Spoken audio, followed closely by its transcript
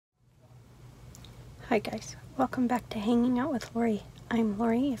Hi guys, welcome back to Hanging Out with Lori. I'm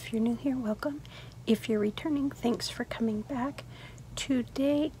Lori. If you're new here, welcome. If you're returning, thanks for coming back.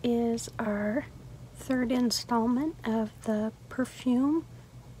 Today is our third installment of the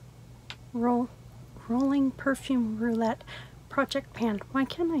Rolling Perfume Roulette Project Pan. Why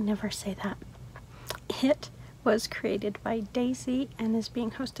can't I never say that? It was created by Daisy and is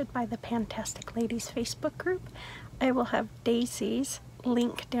being hosted by the PANtastic Ladies Facebook group. I will have Daisy's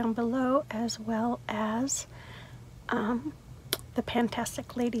link down below, as well as the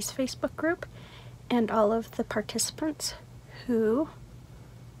PANtastic Ladies Facebook group, and all of the participants who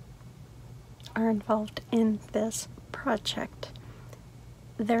are involved in this project.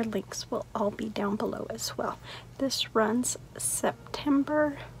 Their links will all be down below as well. This runs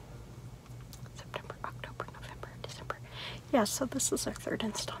September, October, November, December. Yeah, so this is our third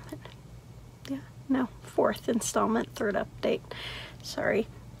installment. Yeah, no, fourth installment, third update. Sorry.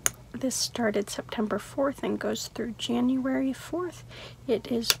 This started September 4th and goes through January 4th.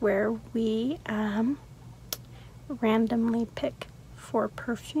 It is where we randomly pick 4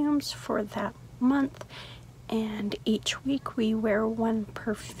 perfumes for that month, and each week we wear one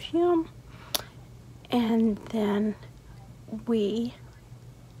perfume, and then we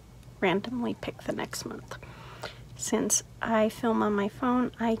randomly pick the next month. Since I film on my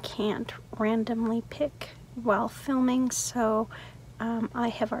phone, I can't randomly pick while filming, so I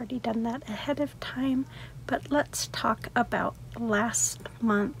have already done that ahead of time. But let's talk about last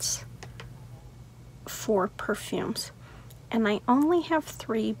month's 4 perfumes. And I only have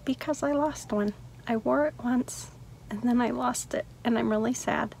 3 because I lost one. I wore it once and then I lost it, and I'm really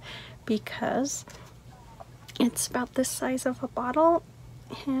sad because it's about this size of a bottle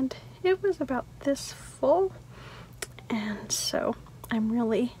and it was about this full, and so I'm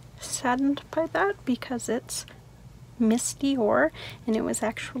really saddened by that because it's Miss Dior and it was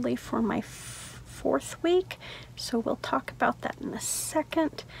actually for my 4th week, so we'll talk about that in a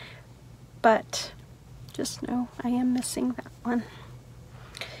second, but just know I am missing that one.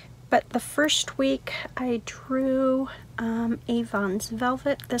 But the first week I drew Avon's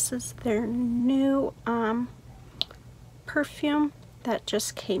Velvet. This is their new perfume that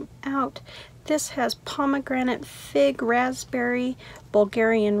just came out. This has pomegranate, fig, raspberry,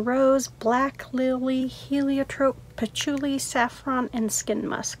 Bulgarian rose, black lily, heliotrope, patchouli, saffron, and skin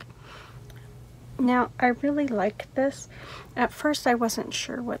musk. Now, I really like this. At first I wasn't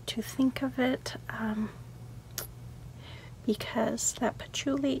sure what to think of it because that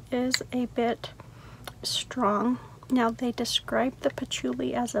patchouli is a bit strong. Now, they describe the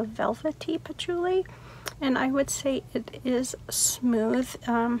patchouli as a velvety patchouli, and I would say it is smooth.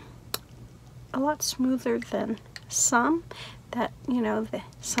 A lot smoother than some that, you know,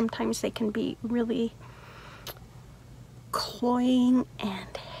 sometimes they can be really cloying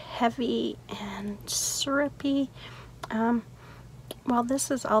and heavy and syrupy. While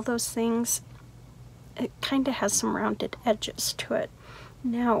this is all those things, it kind of has some rounded edges to it.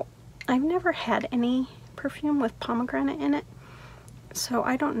 Now, I've never had any perfume with pomegranate in it, so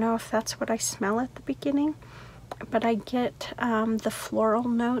I don't know if that's what I smell at the beginning. But I get the floral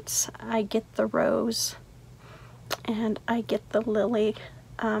notes, I get the rose, and I get the lily,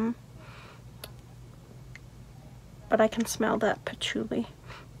 but I can smell that patchouli,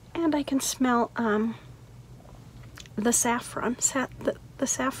 and I can smell the saffron. The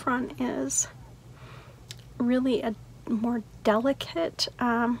saffron is really a more delicate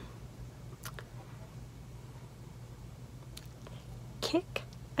kick,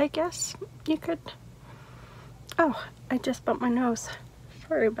 I guess you could. Oh, I just bumped my nose.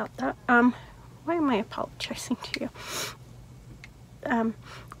 Sorry about that. Why am I apologizing to you?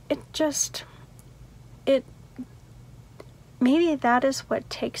 Maybe that is what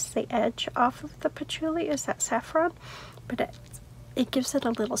takes the edge off of the patchouli, is that saffron, but it gives it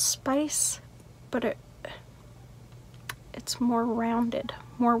a little spice, but it's more rounded,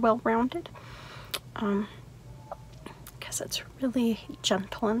 more well-rounded, because it's really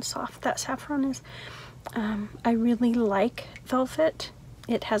gentle and soft, that saffron is. I really like Velvet.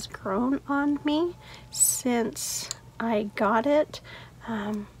 It has grown on me since I got it.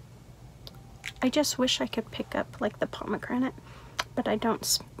 I just wish I could pick up like the pomegranate, but I don't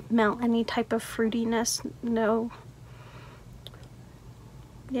smell any type of fruitiness. No.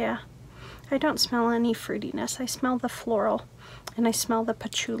 Yeah. I don't smell any fruitiness. I smell the floral, and I smell the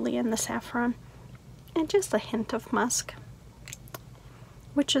patchouli and the saffron, and just a hint of musk,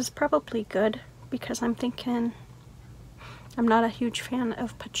 which is probably good, because I'm thinking I'm not a huge fan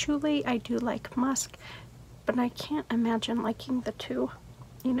of patchouli. I do like musk, but I can't imagine liking the two,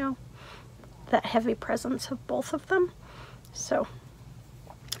 you know, that heavy presence of both of them. So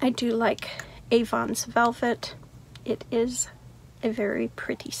I do like Avon's Velvet. It is a very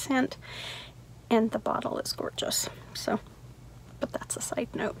pretty scent, and the bottle is gorgeous. So, but that's a side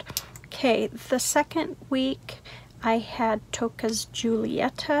note. Okay, the second week I had Tocca's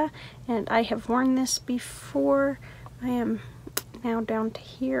Giulietta, and I have worn this before. I am now down to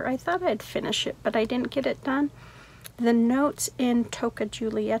here. I thought I'd finish it, but I didn't get it done. The notes in Tocca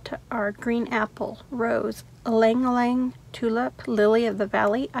Giulietta are green apple, rose, ylang-ylang, tulip, lily of the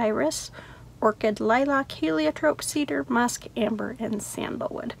valley, iris, orchid, lilac, heliotrope, cedar, musk, amber, and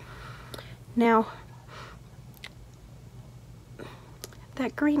sandalwood. Now,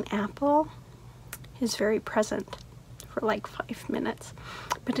 that green apple is very present for like 5 minutes,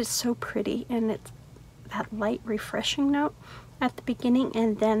 but it's so pretty, and it's that light refreshing note at the beginning,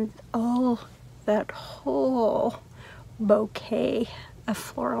 and then that whole bouquet of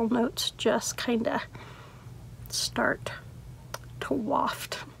floral notes just kind of start to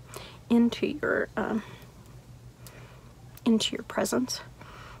waft into your presence,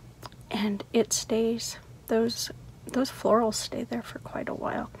 and it stays, those florals stay there for quite a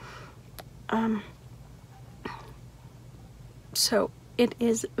while. So it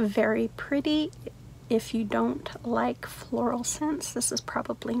is very pretty. If you don't like floral scents, this is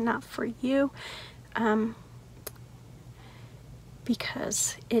probably not for you,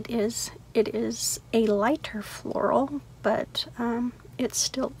 because it is a lighter floral, but it's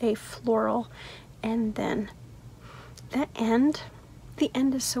still a floral. And then the end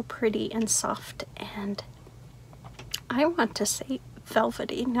is so pretty and soft, and I want to say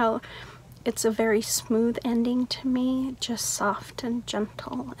velvety. Now, it's a very smooth ending to me, just soft and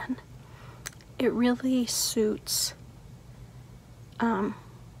gentle, and it really suits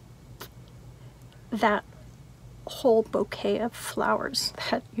that whole bouquet of flowers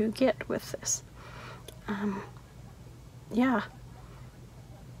that you get with this. Yeah,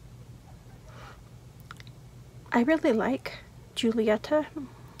 I really like Giulietta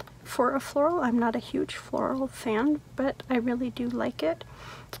for a floral. I'm not a huge floral fan, but I really do like it.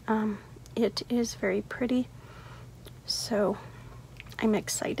 It is very pretty, so I'm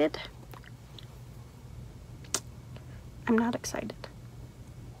excited. I'm not excited.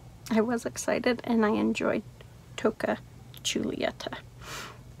 I was excited, and I enjoyed Tocca Giulietta.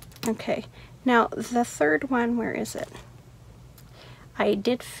 Okay, now the third one, where is it? I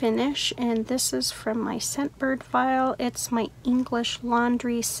did finish, and this is from my Scentbird vial. It's my English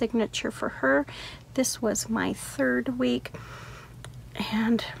Laundry signature for her. This was my third week,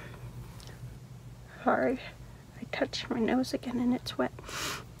 and sorry, I touched my nose again and it's wet.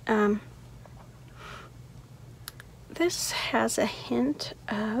 This has a hint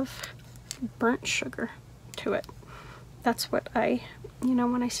of burnt sugar to it. That's what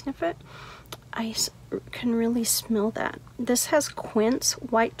when I sniff it, I can really smell that. This has quince,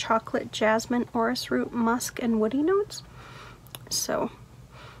 white chocolate, jasmine, orris root, musk, and woody notes. So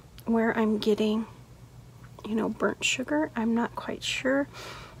where I'm getting, burnt sugar, I'm not quite sure.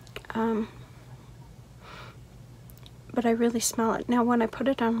 But I really smell it. Now, when I put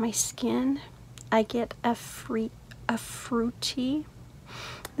it on my skin, I get a fruity.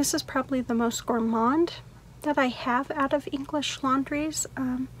 This is probably the most gourmand that I have out of English Laundry's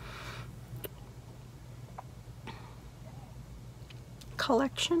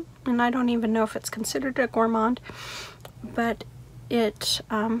collection, and I don't even know if it's considered a gourmand, but it's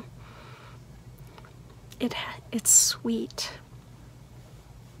sweet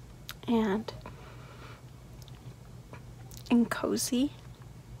and cozy,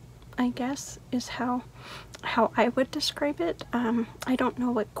 I guess, is how I would describe it. I don't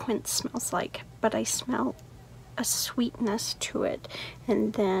know what quince smells like, but I smell a sweetness to it,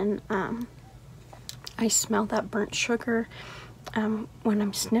 and then I smell that burnt sugar when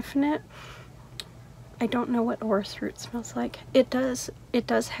I'm sniffing it. I don't know what orris root smells like. It does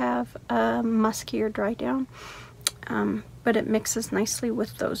have a musky or dry down, but it mixes nicely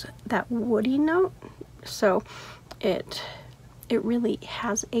with that woody note, so it really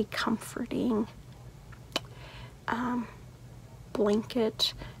has a comforting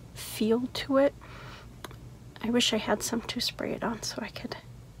blanket feel to it. I wish I had some to spray it on so I could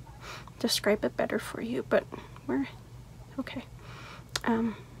describe it better for you, but we're okay.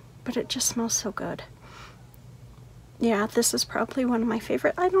 But it just smells so good. Yeah, this is probably one of my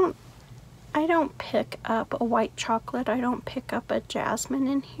favorite. I don't pick up a white chocolate. I don't pick up a jasmine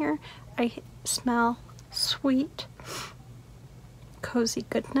in here. I smell sweet, cozy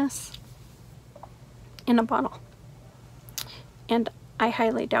goodness in a bottle. And I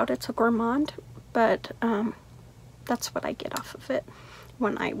highly doubt it's a gourmand, but that's what I get off of it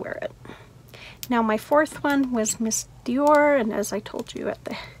when I wear it. Now, my fourth one was Miss Dior, and as I told you at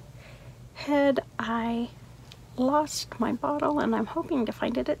the head, I lost my bottle, and I'm hoping to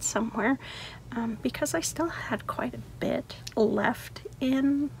find it somewhere because I still had quite a bit left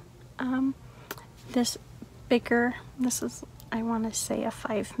in this bigger, this is, I want to say, a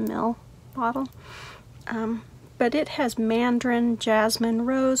 5 ml bottle, but it has mandarin, jasmine,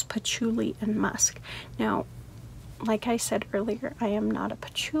 rose, patchouli, and musk. Now, like I said earlier, I am not a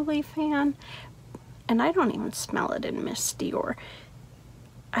patchouli fan, and I don't even smell it in Miss Dior.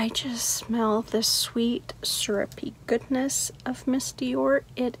 I just smell the sweet, syrupy goodness of Miss Dior.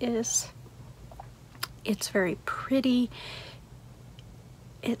 It's very pretty.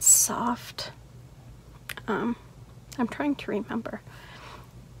 It's soft. I'm trying to remember.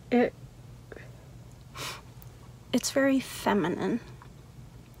 It's very feminine.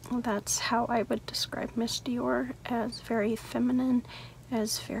 That's how I would describe Miss Dior, as very feminine,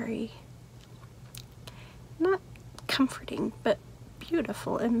 as very, not comforting, but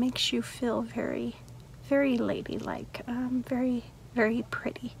beautiful. It makes you feel very, very ladylike, very, very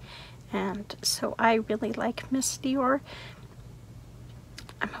pretty. And so I really like Miss Dior.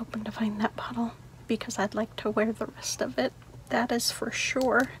 I'm hoping to find that bottle because I'd like to wear the rest of it. That is for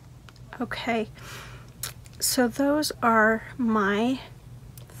sure. Okay, so those are my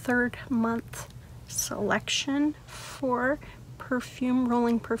 3rd month selection for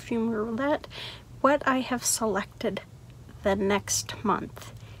Rolling Perfume Roulette. What I have selected the next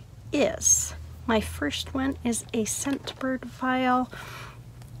month is, my first one is a Scentbird vial,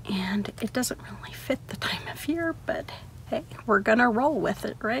 and it doesn't really fit the time of year, but hey, we're gonna roll with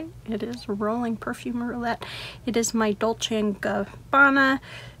it, right? It is Rolling Perfume Roulette. It is my Dolce & Gabanna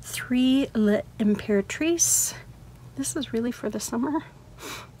 3 L'Imperatrice. This is really for the summer,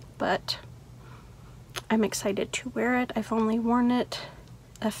 but I'm excited to wear it. I've only worn it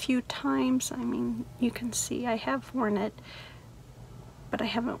a few times. I mean, you can see I have worn it, but I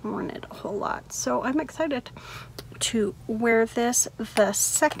haven't worn it a whole lot. So I'm excited to wear this. The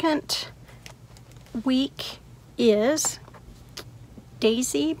second week is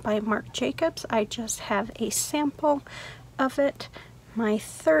Daisy by Marc Jacobs. I just have a sample of it. My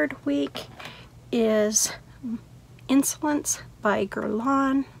 3rd week is Insolence by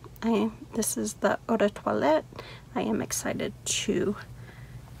Guerlain. This is the Eau de Toilette. I am excited to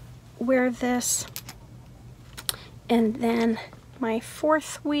wear this. And then my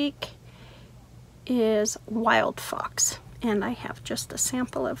 4th week is Wild Fox, and I have just a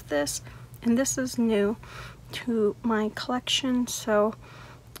sample of this, and this is new to my collection, so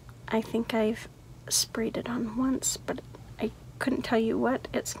I think I've sprayed it on once, but I couldn't tell you what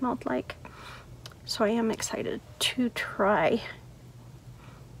it smelled like, so I am excited to try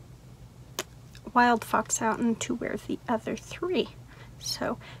Wild Fox out and to wear the other 3.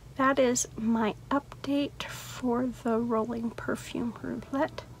 So that is my update for the Rolling Perfume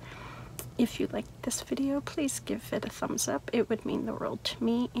Roulette. If you liked this video, please give it a thumbs up. It would mean the world to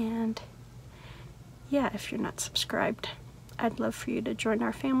me. And yeah, if you're not subscribed, I'd love for you to join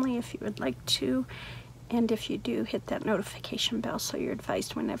our family if you would like to. And if you do, hit that notification bell so you're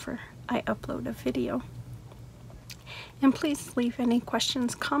advised whenever I upload a video. And please leave any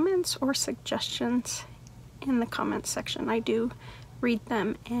questions, comments, or suggestions in the comments section. I do read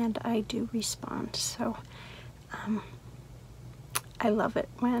them and I do respond. So I love it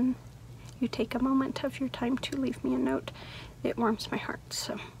when you take a moment of your time to leave me a note. It warms my heart,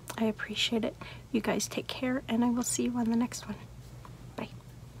 so I appreciate it. You guys take care, and I will see you on the next one.